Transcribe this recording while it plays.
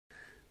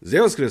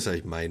Servus, grüß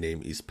euch, my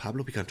name is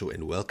PabloPicanto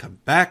and welcome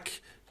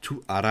back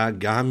to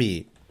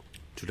Aragami.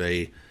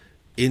 Today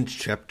in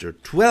chapter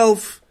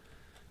 12,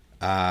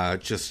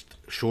 just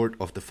short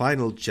of the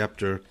final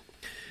chapter,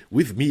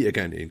 with me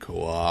again in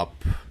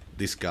co-op,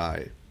 this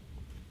guy.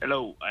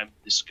 Hello, I'm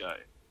this guy.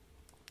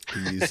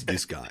 He's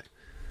this guy.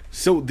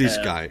 So this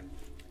guy,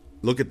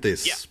 look at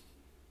this. Yeah.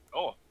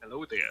 Oh,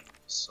 hello there,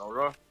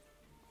 Sora.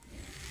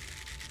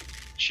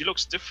 She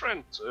looks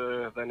different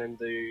than in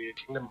the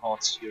Kingdom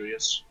Hearts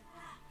series.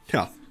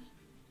 Yeah.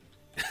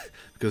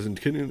 Because in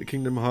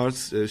Kingdom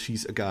Hearts,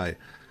 she's a guy.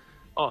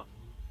 Oh.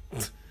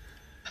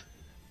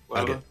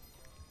 Well, okay.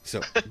 So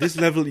this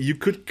level, you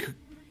could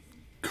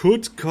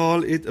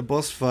call it a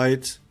boss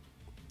fight.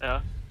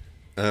 Yeah.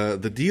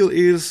 The deal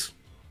is,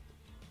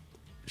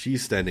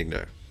 she's standing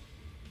there.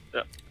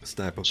 Yeah.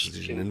 Sniper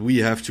position, and we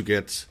have to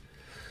get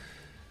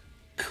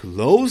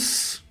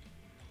close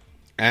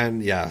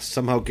and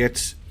somehow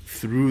get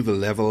through the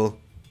level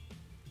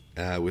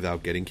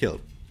without getting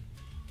killed.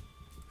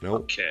 No.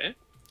 Okay.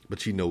 But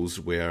she knows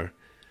where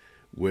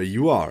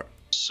you are.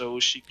 So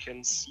she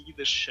can see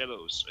the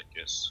shadows, I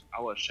guess.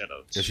 Our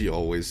shadows. And she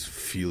always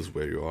feels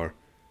where you are.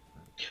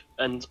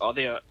 And are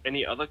there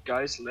any other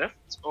guys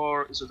left,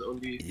 or is it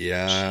only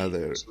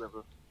this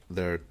level?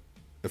 There are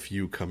a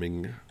few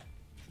coming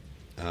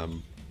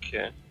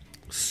Okay.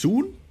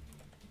 soon.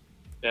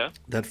 Yeah.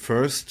 That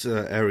first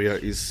area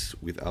is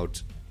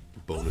without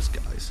bonus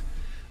guys.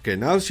 Okay,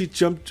 now she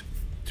jumped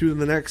to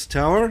the next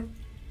tower.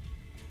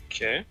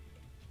 Okay.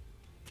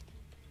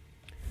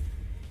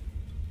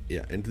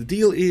 Yeah, and the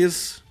deal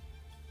is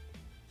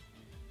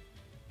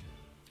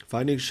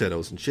finding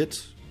shadows and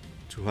shit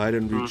to hide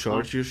and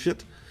recharge your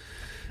shit.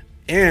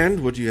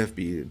 And what you have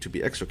to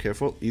be extra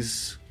careful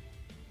is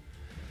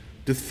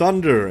the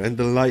thunder and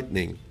the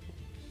lightning.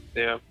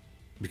 Yeah.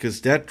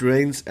 Because that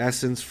drains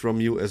essence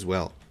from you as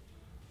well.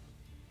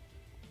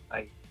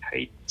 I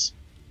hate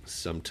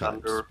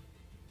Sometimes. thunder.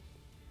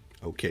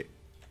 Okay.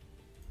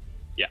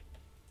 Yeah.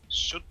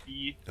 Should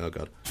be. Oh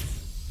god.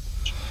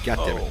 God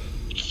damn it.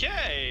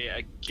 Okay,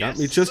 I guess. Got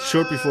me just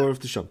short before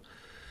the jump.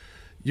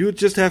 You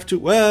just have to,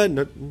 well,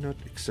 not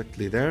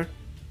exactly there.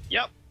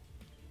 Yep.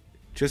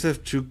 Just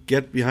have to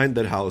get behind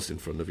that house in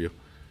front of you.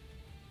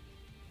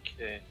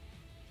 Okay.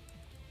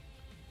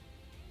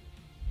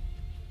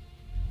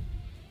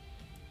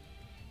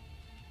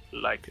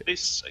 Like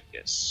this, I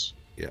guess.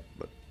 Yeah,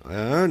 but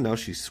now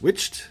she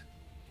switched.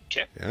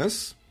 Okay.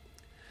 Yes.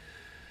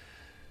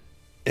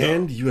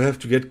 And you have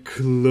to get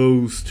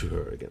close to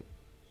her again.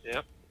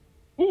 Yep.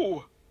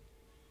 Ooh.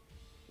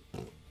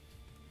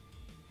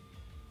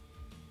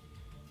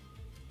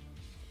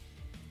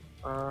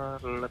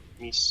 Let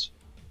me see.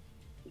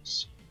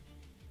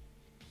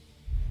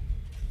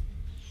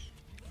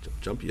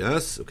 Jump,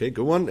 yes. Okay,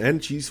 go on.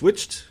 And she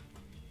switched.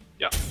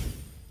 Yeah.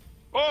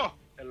 Oh,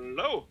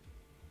 hello.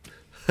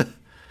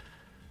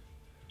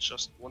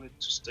 Just wanted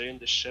to stay in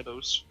the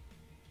shadows.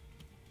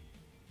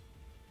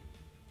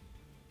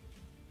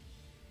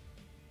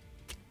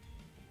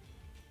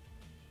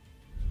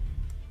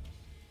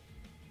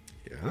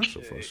 Yeah,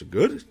 so far so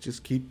good.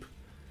 Just keep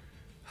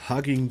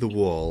hugging the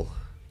wall.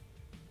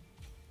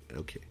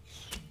 Okay.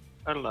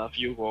 I love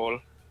you, Wall.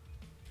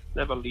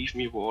 Never leave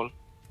me, Wall.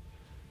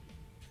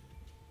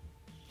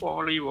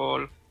 Wally,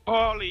 Wall.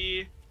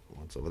 Wally!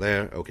 What's over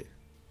there? Okay.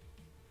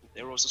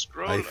 There was a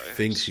scroll. I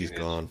think she's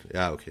gone.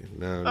 Yeah, okay.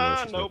 No,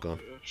 she's not gone.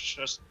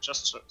 Just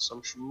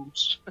some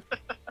shrooms.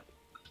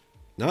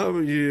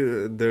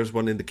 No, there's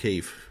one in the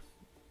cave.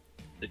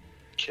 The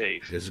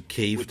cave. There's a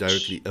cave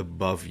directly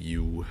above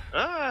you.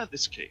 Ah,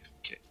 this cave.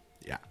 Okay.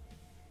 Yeah.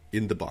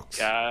 In the box.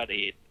 Got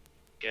it.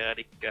 Got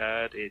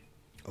it.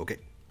 Okay.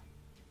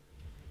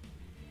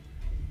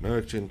 Now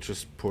I can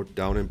just port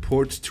down and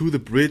port to the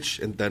bridge,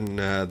 and then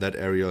that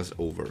area is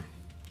over.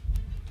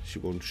 She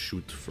won't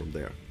shoot from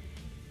there.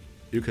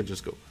 You can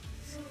just go.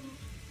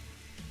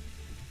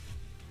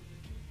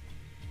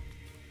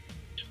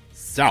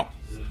 So.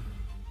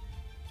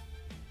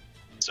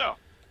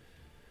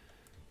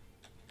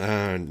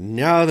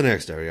 Now the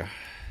next area.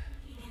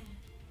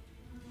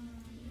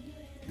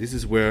 This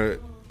is where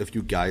a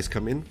few guys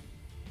come in.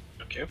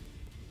 Okay.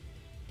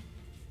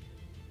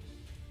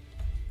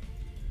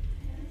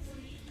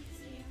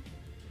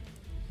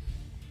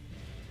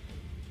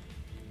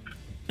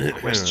 The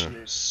question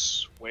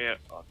is, where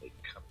are they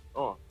coming?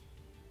 Oh.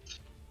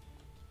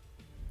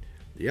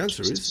 The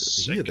answer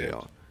is here they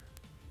are.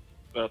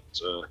 But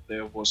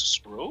there was a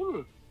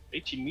scroll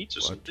 80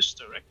 meters in this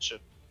direction.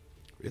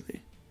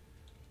 Really?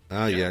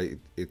 Ah, yeah,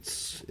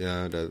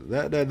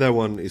 that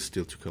one is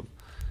still to come.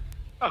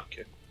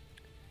 Okay.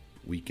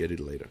 We get it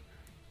later.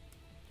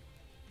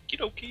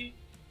 Okie.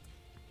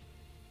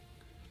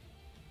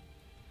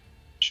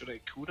 Should I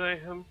kudai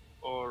him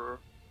or?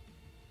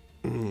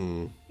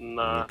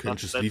 Nah. You can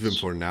just leave him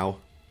for now.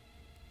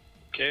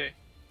 Okay.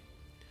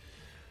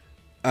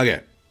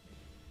 Okay.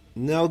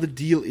 Now the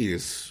deal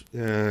is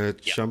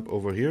jump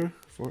over here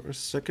for a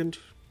second.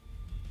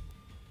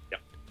 Yeah.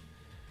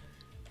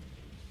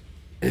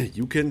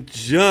 You can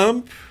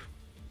jump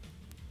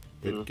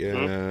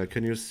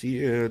Can you see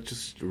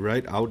just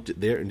right out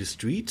there in the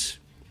street?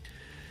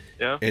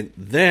 Yeah. And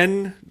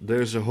then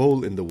there's a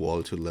hole in the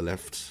wall to the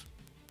left.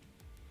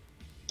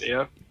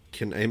 Yeah.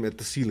 Can aim at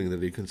the ceiling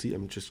that you can see.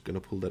 I'm just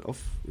gonna pull that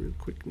off real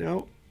quick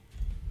now.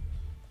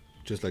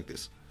 Just like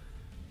this.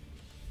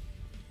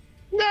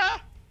 Nah.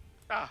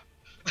 Ah.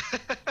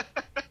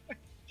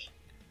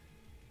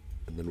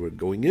 And then we're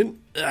going in.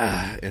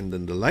 And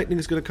then the lightning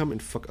is gonna come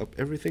and fuck up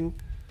everything.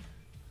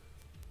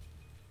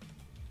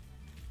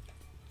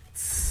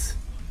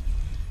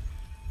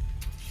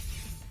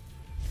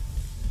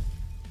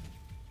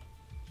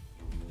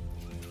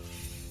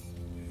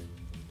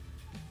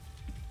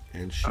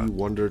 And she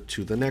wandered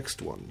to the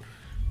next one.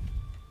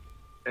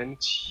 And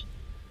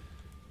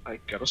I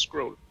got a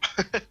scroll.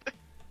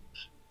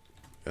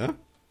 Yeah?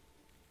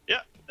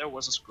 Yeah, there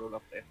was a scroll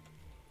up there.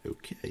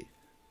 Okay.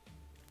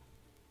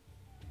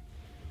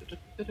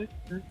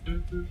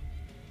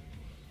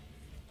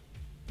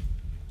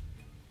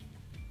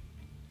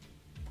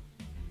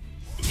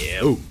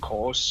 Yeah, Oh. of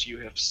course you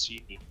have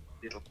seen it,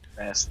 little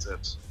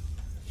bastard.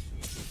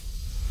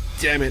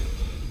 Damn it.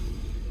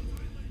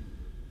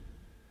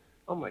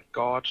 Oh my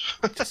god.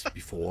 Just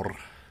before.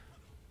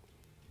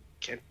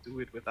 Can't do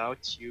it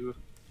without you.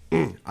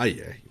 Ah,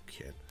 yeah, you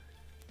can.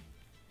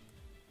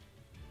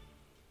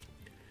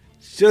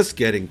 Just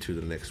getting to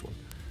the next one.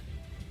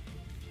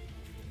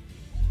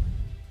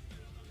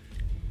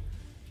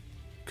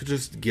 Could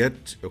just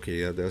get... Okay,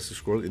 yeah, there's a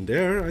scroll in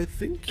there, I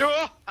think.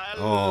 Oh,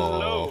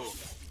 hello.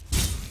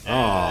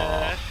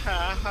 Oh.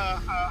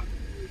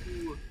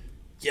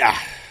 Yeah.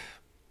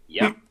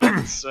 Yep,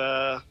 it's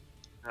a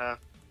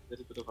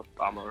little bit of a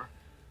bummer.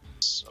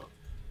 So,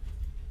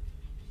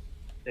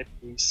 let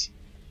me see.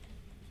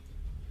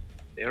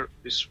 There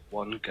is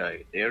one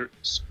guy, there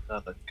is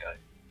another guy.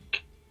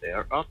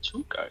 There are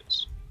two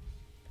guys.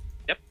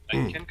 Yep,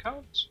 I can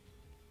count.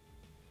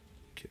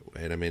 Okay,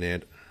 wait a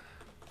minute.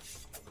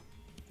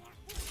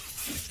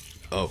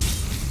 Oh.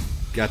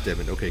 God damn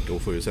it. Okay, go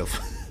for yourself.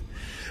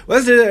 Why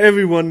is there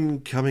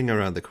everyone coming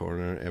around the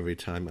corner every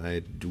time I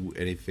do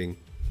anything?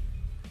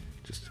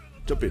 Just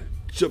jump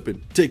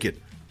in, take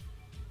it.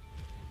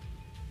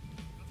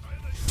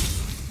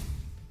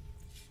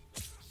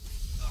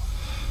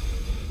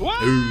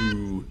 What?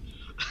 Ooh.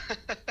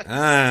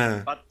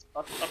 Ah.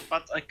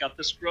 But I got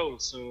the scroll,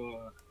 so...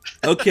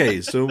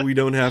 Okay, so we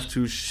don't have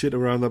to shit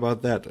around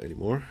about that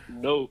anymore.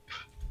 Nope.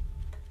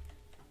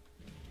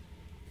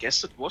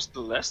 Guess it was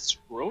the last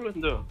scroll in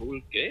the whole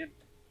game?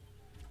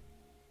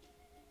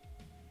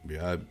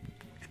 Yeah,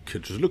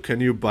 just look,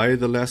 can you buy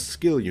the last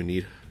skill you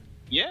need?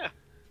 Yeah.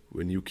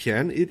 When you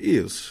can, it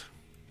is.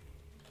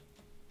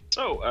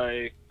 So,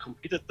 I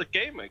completed the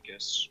game, I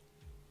guess.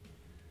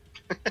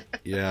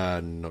 Yeah,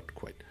 not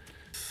quite.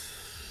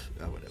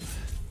 Ah, whatever.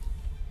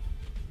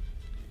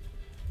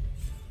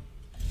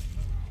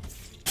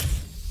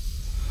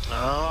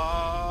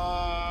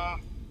 Ah.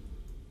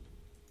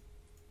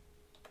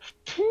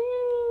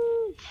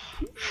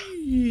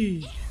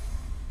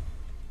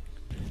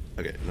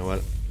 Okay, you know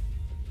what?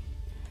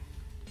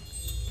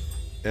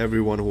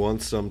 Everyone who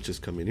wants some,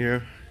 just come in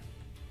here.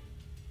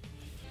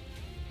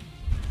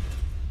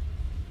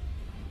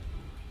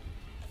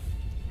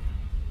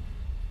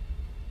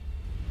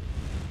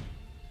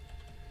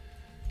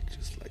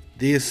 Just like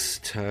this.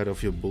 Tired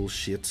of your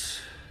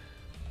bullshit.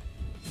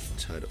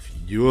 Tired of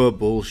your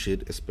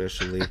bullshit,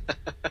 especially.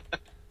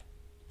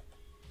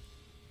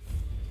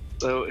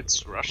 So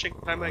it's rushing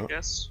time, I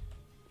guess.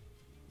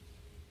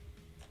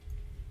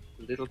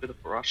 A little bit of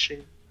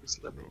rushing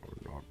this level.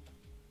 No, not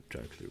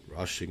exactly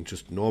rushing,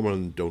 just normal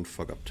and don't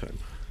fuck up time.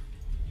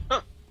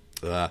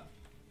 Huh.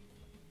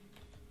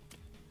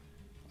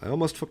 I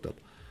almost fucked up.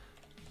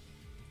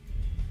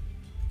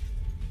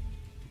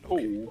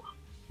 Okay. Oh.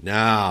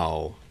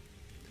 Now.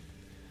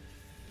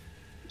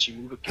 Did you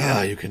move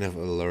again? You can have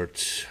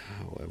alert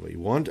however you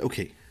want.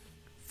 Okay.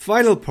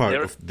 Final part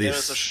of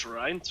this. There's a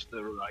shrine to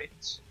the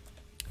right.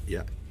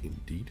 Yeah,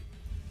 indeed.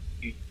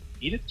 You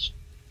need it?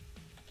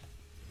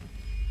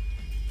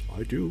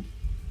 I do.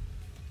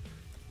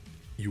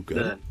 You got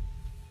it?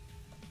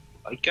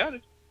 I got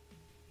it.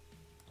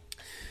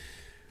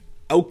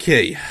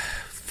 Okay.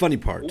 Funny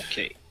part.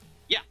 Okay.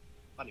 Yeah.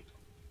 Funny part.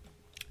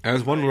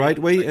 There's one right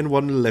way and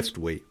one left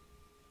way.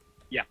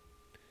 Yeah.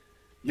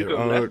 You There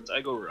go are- left, I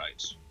go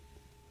right.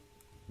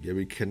 Yeah,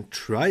 we can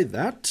try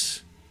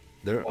that.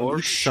 There Or on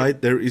each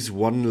side there is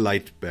one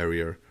light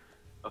barrier.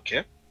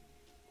 Okay.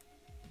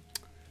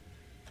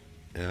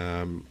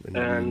 And we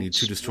And need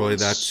to destroy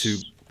that to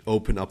once-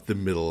 open up the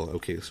middle.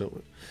 Okay,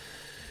 so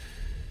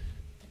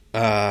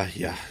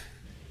yeah.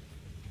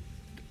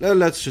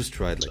 Let's just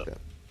try it like that.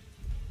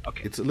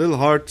 Okay. It's a little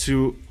hard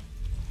to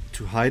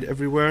hide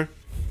everywhere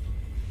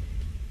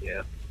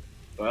Yeah.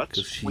 But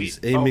because we she's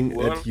aiming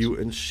are at you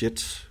and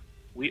shit.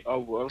 We are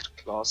world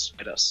class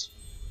at us.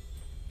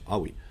 Are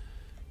we?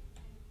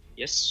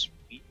 Yes,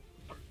 we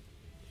are.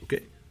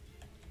 Okay.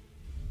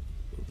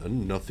 Well,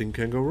 then nothing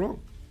can go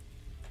wrong.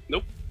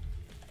 Nope.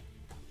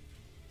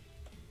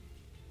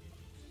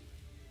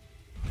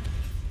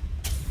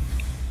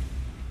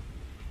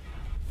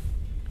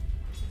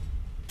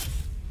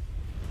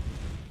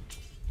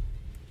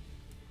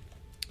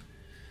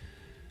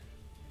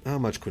 How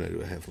much could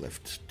I have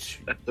left?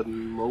 2. At the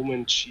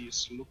moment,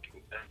 she's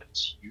looking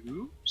at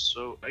you,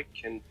 so I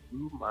can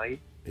do my...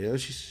 Yeah,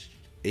 she's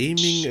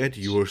aiming at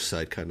your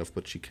side, kind of,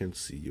 but she can't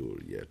see you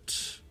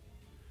yet.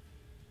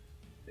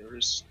 There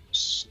is a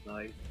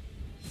snipe.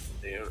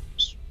 There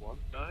is one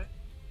guy.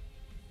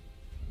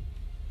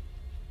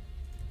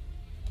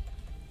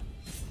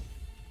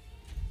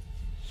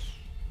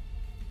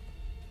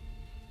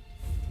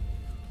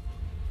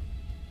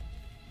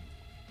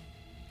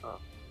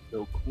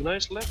 No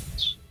kunais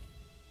left.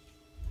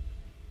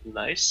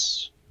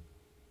 Nice.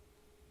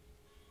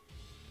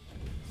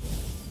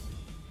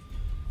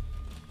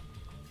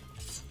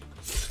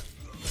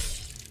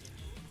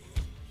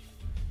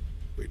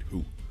 Wait,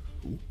 who?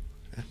 Who?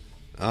 Huh?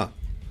 Ah.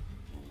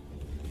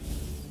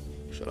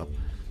 Shut up.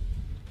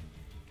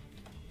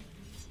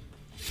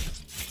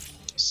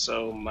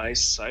 So my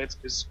side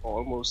is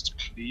almost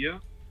clear.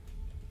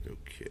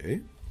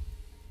 Okay.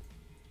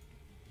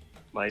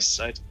 My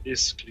side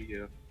is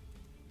clear.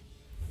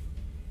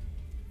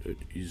 That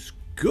is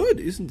good,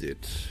 isn't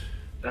it?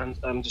 And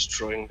I'm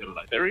destroying the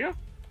light area.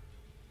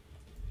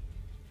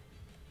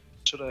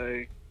 Should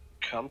I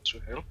come to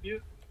help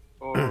you?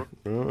 Or...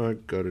 Oh, I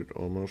got it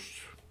almost.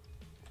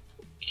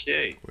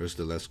 Okay. Where's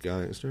the last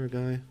guy? Is there a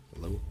guy?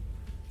 Hello?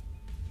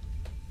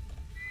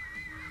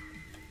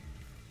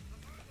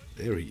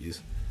 There he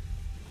is.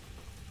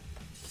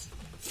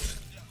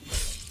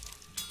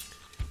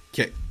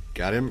 Okay,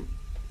 got him.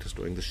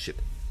 Destroying the shit.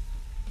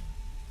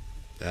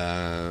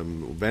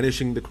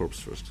 Vanishing the corpse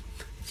first.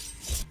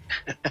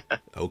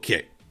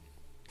 Okay.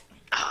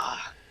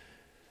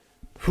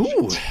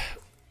 Whew.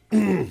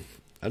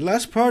 That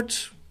last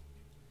part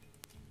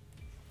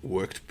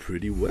worked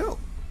pretty well.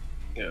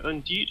 Yeah,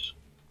 indeed.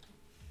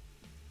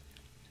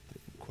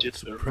 Quite Did a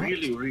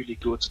surprised. really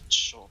good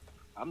job.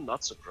 I'm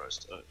not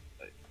surprised.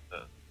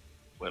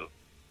 Well,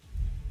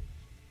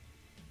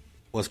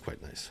 Was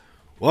quite nice.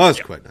 Was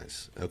quite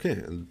nice. Okay.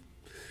 And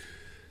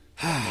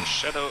no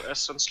shadow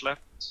essence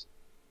left.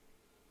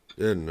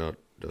 not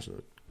does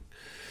not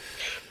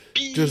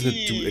B! doesn't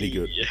do any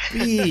good.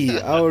 B,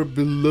 our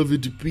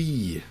beloved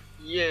B.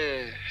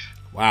 Yeah.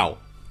 Wow.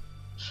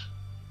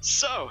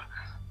 So,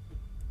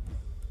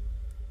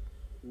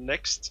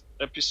 next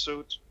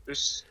episode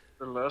is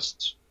the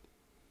last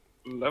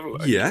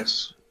level, I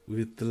guess.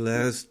 With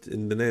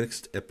in the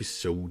next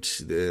episode,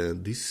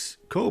 this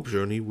co-op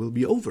journey will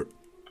be over.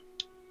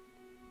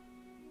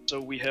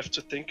 So we have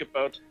to think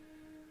about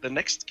the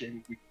next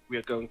game we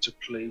are going to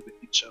play with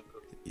each other.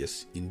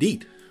 Yes,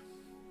 indeed.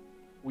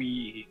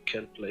 We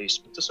can play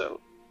Splinter Cell,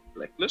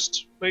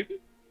 Blacklist, maybe?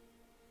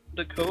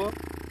 The co-op?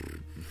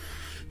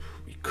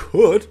 We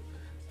could,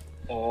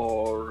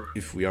 Or...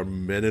 if we are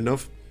men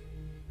enough.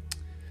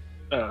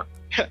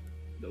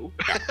 no.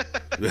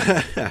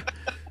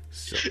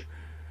 So,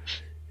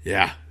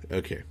 yeah,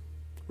 okay.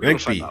 We'll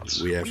Rank find B, out.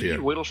 we have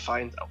here. will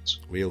find out.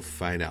 We'll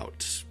find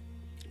out.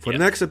 For the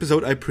next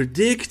episode, I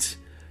predict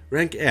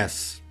rank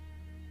S.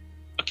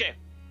 Okay.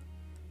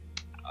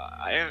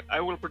 I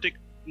will predict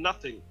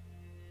nothing.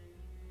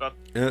 But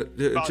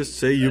Just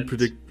say you and-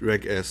 predict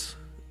rank S.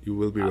 You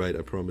will be right,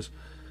 I promise.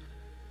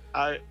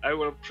 I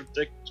will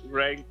predict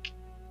rank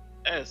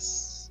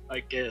S, I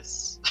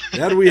guess.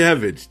 There we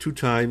have it. 2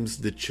 times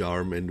the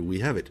charm, and we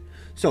have it.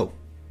 So,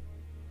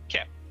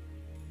 Okay.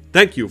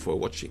 thank you for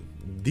watching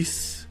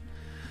this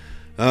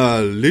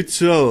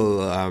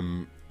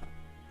little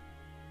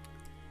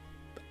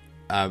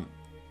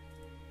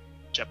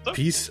Chapter?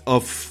 piece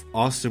of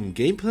awesome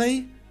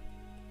gameplay.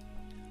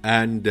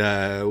 And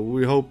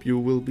we hope you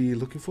will be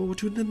looking forward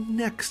to the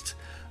next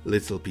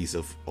little piece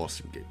of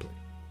awesome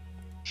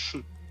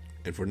gameplay.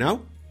 And for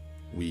now,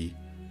 we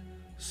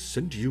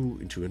send you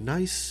into a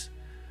nice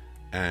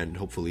and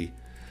hopefully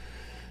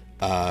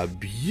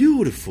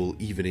beautiful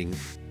evening.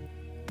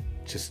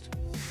 Just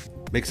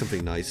make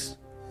something nice,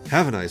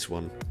 have a nice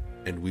one,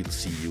 and we'll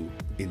see you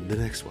in the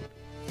next one.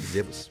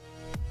 Servus.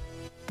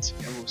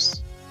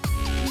 Servus.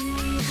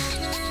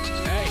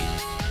 Hey,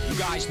 you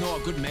guys know a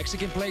good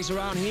Mexican place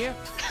around here?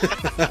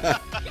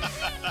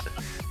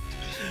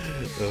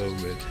 Oh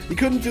man, you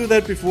couldn't do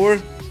that before?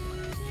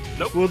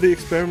 Nope. Before the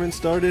experiment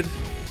started?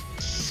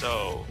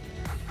 So,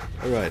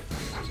 Alright.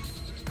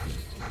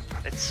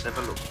 let's have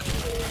a look.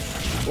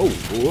 Whoa,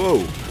 whoa.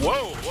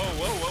 Whoa, whoa,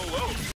 whoa, whoa, whoa.